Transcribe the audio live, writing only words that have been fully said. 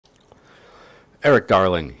Eric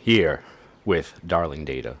Darling here with Darling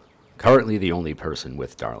Data. Currently the only person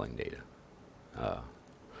with Darling Data.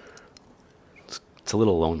 It's a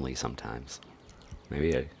little lonely sometimes.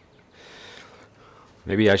 Maybe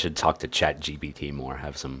I should talk to ChatGPT more,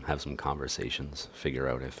 have some conversations, figure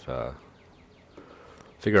out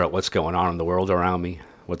what's going on in the world around me,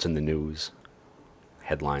 what's in the news,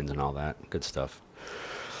 headlines and all that good stuff.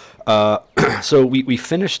 So we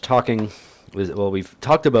finished talking. Well, we've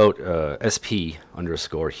talked about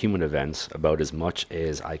SP_human events about as much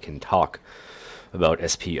as I can talk about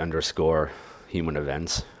SP_human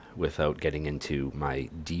events without getting into my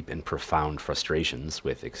deep and profound frustrations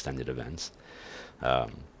with extended events. So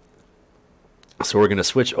we're going to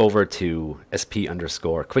switch over to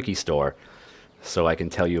SP_quickie store so I can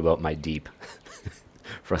tell you about my deep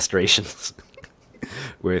frustrations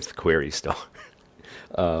with query store.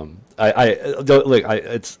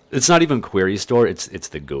 It's not even query store. It's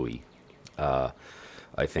the GUI. I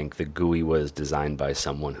think the GUI was designed by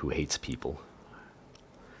someone who hates people.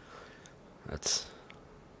 That's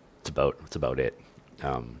about it.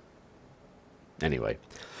 Anyway,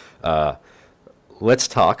 let's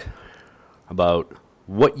talk about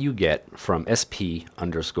what you get from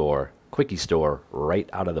SP_quickie store right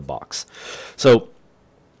out of the box. So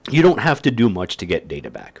you don't have to do much to get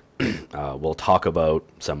data back. We'll talk about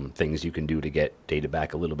some things you can do to get data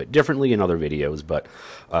back a little bit differently in other videos, but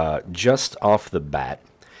just off the bat,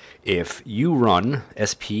 if you run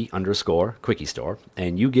SP_quickie store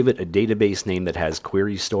and you give it a database name that has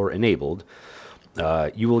query store enabled,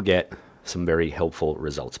 you will get some very helpful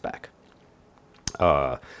results back.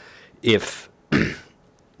 If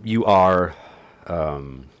you are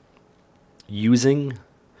using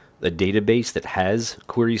a database that has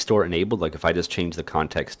query store enabled, like if I just change the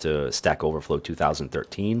context to Stack Overflow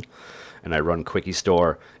 2013 and I run quickie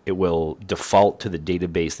store, it will default to the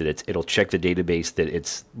database that it'll check the database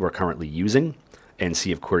that we're currently using and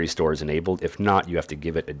see if query store is enabled. If not, you have to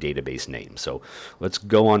give it a database name. So let's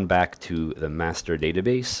go on back to the master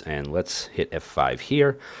database and let's hit F5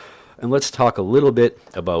 here and let's talk a little bit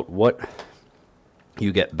about what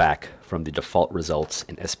you get back from the default results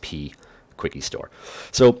in SP_quickie store.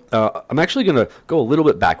 So I'm actually going to go a little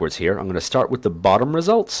bit backwards here. I'm going to start with the bottom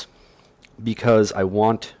results because I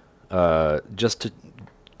want just to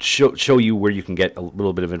show you where you can get a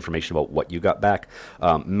little bit of information about what you got back.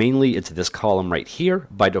 Mainly it's this column right here.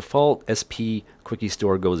 By default, SP_quickie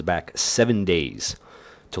store goes back 7 days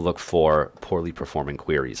to look for poorly performing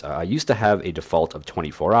queries. I used to have a default of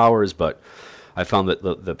 24 hours, but I found that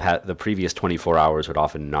the previous 24 hours would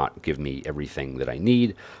often not give me everything that I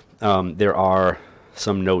need. There are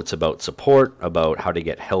some notes about support, about how to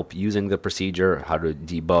get help using the procedure, how to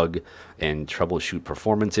debug and troubleshoot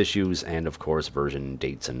performance issues, and of course version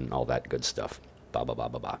dates and all that good stuff. Blah, blah, blah,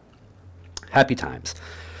 blah, blah. Happy times.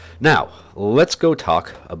 Now, let's go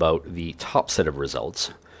talk about the top set of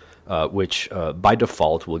results, which by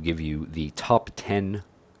default will give you the top 10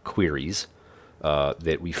 queries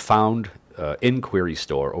that we found in Query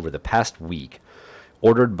Store over the past week,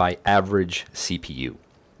 ordered by average CPU.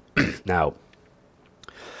 Now,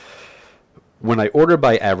 when I order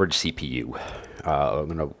by average CPU, I'm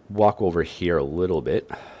going to walk over here a little bit.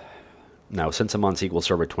 Now, since I'm on SQL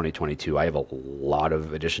Server 2022, I have a lot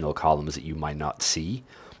of additional columns that you might not see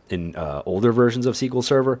in older versions of SQL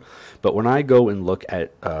Server. But when I go and look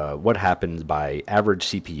at what happens by average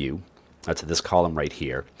CPU, that's this column right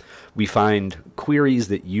here, we find queries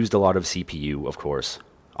that used a lot of CPU, of course,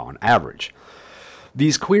 on average.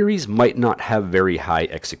 These queries might not have very high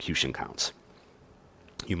execution counts.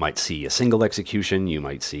 You might see a single execution, you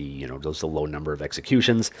might see, just a low number of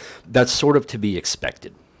executions. That's sort of to be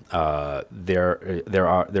expected. There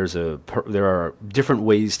are different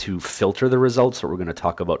ways to filter the results that we're going to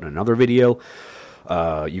talk about in another video.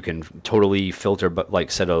 You can totally filter, but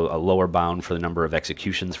set a lower bound for the number of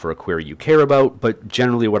executions for a query you care about. But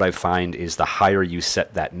generally what I find is the higher you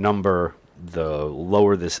set that number, the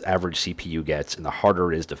lower this average CPU gets, and the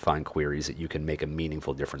harder it is to find queries that you can make a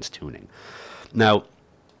meaningful difference tuning. Now,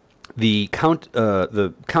 the count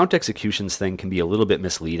executions thing can be a little bit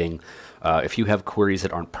misleading. If you have queries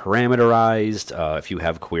that aren't parameterized, if you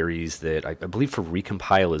have queries that I believe for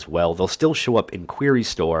recompile as well, they'll still show up in Query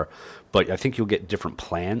Store, but I think you'll get different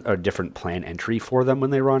plan entry for them when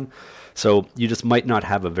they run. So you just might not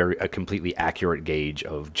have a completely accurate gauge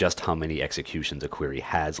of just how many executions a query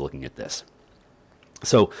has looking at this.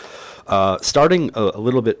 So starting a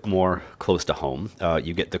little bit more close to home,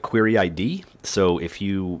 you get the query ID. So if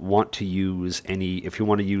you want to use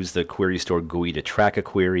the query store GUI to track a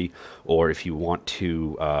query, or if you want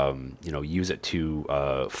to use it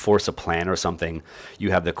to force a plan or something,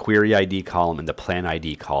 you have the query ID column and the plan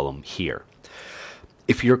ID column here.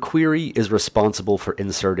 If your query is responsible for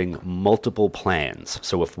inserting multiple plans,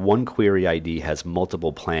 so if one query ID has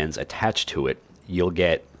multiple plans attached to it, you'll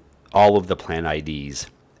get all of the plan IDs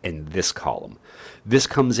in this column. This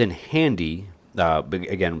comes in handy,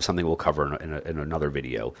 again, something we'll cover in another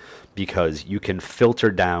video, because you can filter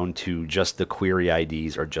down to just the query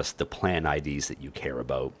IDs or just the plan IDs that you care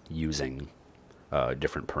about using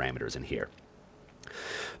different parameters in here.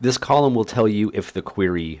 This column will tell you if the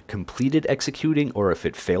query completed executing or if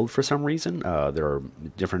it failed for some reason. There are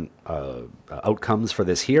different outcomes for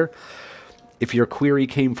this here. If your query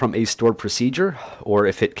came from a stored procedure, or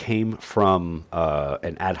if it came from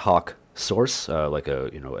an ad hoc source, like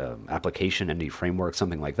a application, any framework,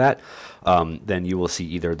 something like that, then you will see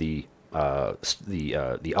either the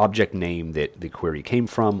object name that the query came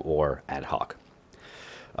from or ad hoc.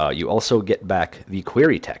 You also get back the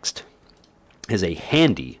query text. Is a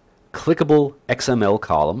handy clickable XML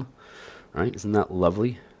column, right? Isn't that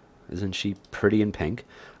lovely? Isn't she pretty in pink?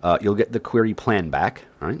 You'll get the query plan back,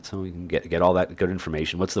 right? So you can get all that good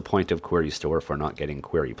information. What's the point of Query Store if we're not getting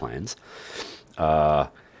query plans?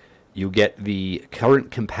 You get the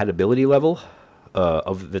current compatibility level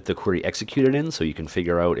that the query executed in, so you can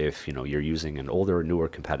figure out if you're using an older or newer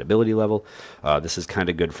compatibility level. This is kind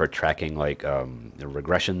of good for tracking like the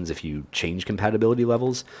regressions if you change compatibility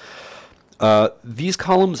levels. These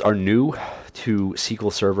columns are new to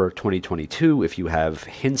SQL Server 2022. If you have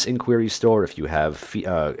hints in Query Store, if you have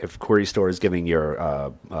if Query Store is giving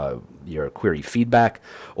your query feedback,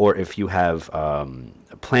 or if you have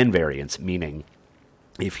plan variants, meaning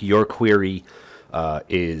if your query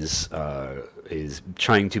is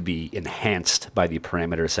trying to be enhanced by the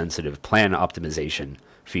parameter-sensitive plan optimization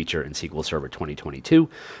feature in SQL Server 2022,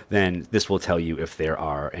 then this will tell you if there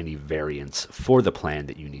are any variants for the plan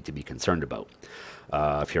that you need to be concerned about.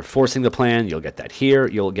 If you're forcing the plan, you'll get that here.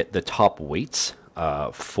 You'll get the top weights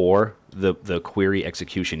for the query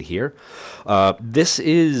execution here. This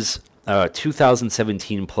is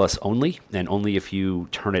 2017 plus only, and only if you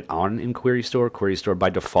turn it on in Query Store. Query Store by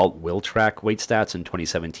default will track weight stats in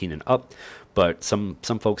 2017 and up, but some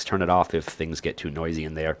folks turn it off if things get too noisy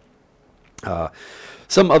in there.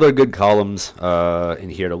 Some other good columns in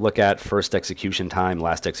here to look at: first execution time,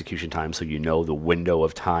 last execution time, so you know the window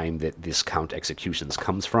of time that this count executions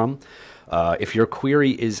comes from. If your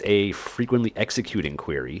query is a frequently executing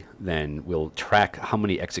query, then we'll track how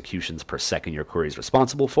many executions per second your query is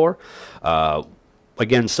responsible for.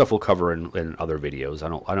 Again, stuff we'll cover in other videos. I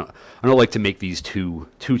don't like to make these too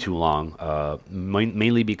long,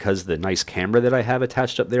 mainly because the nice camera that I have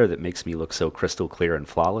attached up there that makes me look so crystal clear and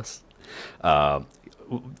flawless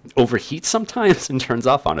overheats sometimes and turns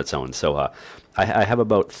off on its own. So I have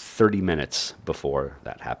about 30 minutes before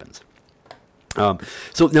that happens.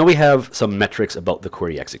 So now we have some metrics about the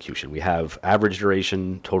query execution. We have average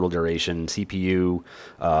duration, total duration, CPU.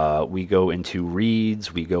 We go into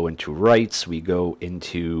reads, we go into writes, we go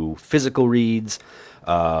into physical reads,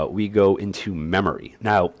 we go into memory.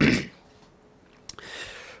 Now,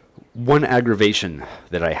 one aggravation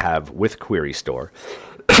that I have with Query Store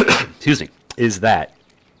excuse me, is that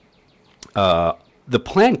the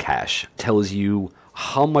plan cache tells you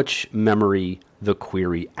how much memory the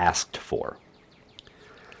query asked for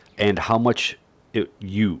and how much it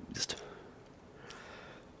used.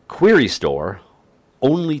 Query Store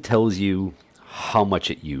only tells you how much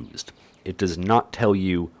it used. It does not tell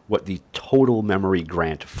you what the total memory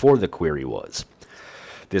grant for the query was.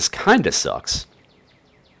 This kind of sucks,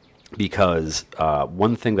 because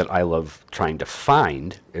one thing that I love trying to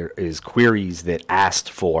find is queries that asked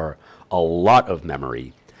for a lot of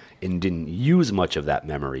memory and didn't use much of that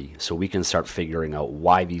memory, so we can start figuring out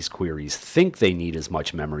why these queries think they need as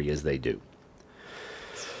much memory as they do.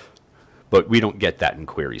 But we don't get that in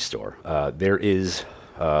Query Store. There is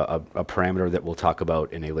a parameter that we'll talk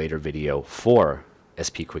about in a later video for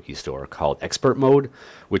SP Quickie Store called Expert Mode,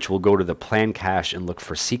 which will go to the plan cache and look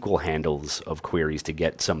for SQL handles of queries to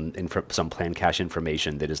get some plan cache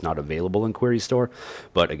information that is not available in Query Store.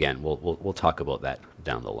 But again, we'll talk about that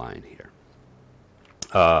down the line here.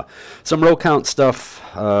 Some row count stuff,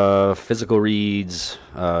 physical reads,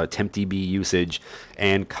 tempDB usage,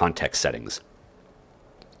 and context settings.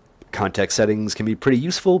 Context settings can be pretty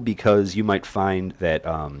useful because you might find that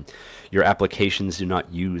your applications do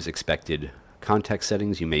not use expected context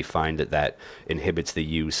settings. You may find that inhibits the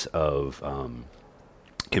use of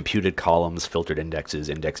computed columns, filtered indexes,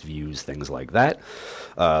 index views, things like that.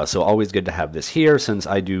 So always good to have this here, since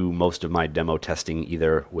I do most of my demo testing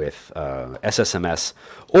either with SSMS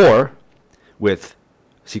or with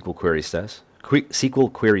SQL Query Stress.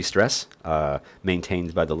 SQL Query Stress,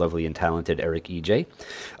 maintained by the lovely and talented Erik EJ.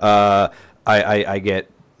 I get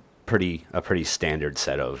a pretty standard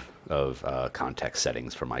set of context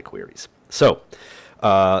settings for my queries. So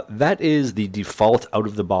that is the default out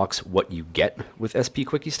of the box what you get with SP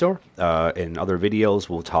Quickie Store. In other videos,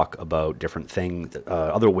 we'll talk about different things,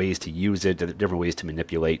 other ways to use it, different ways to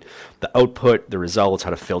manipulate the output, the results,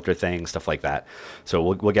 how to filter things, stuff like that. So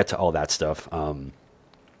we'll get to all that stuff,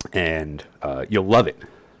 and you'll love it.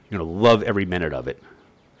 You're gonna love every minute of it,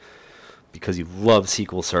 because you love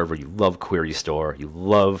SQL Server, you love Query Store, you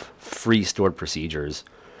love free stored procedures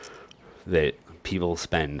that people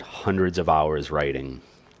spend hundreds of hours writing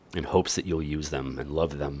in hopes that you'll use them and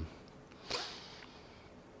love them.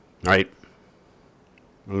 All right?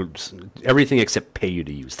 Everything except pay you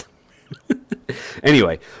to use them.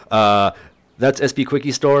 Anyway, that's SP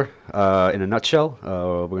Quickie Store in a nutshell.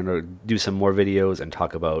 We're going to do some more videos and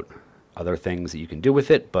talk about other things that you can do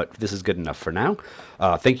with it, but this is good enough for now.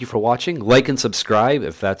 Thank you for watching. Like and subscribe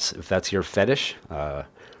if that's your fetish.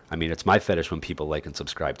 I mean, it's my fetish when people like and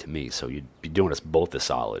subscribe to me, so you'd be doing us both a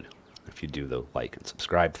solid if you do the like and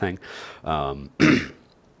subscribe thing. And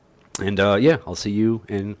yeah, I'll see you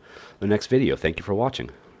in the next video. Thank you for watching.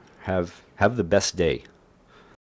 Have the best day.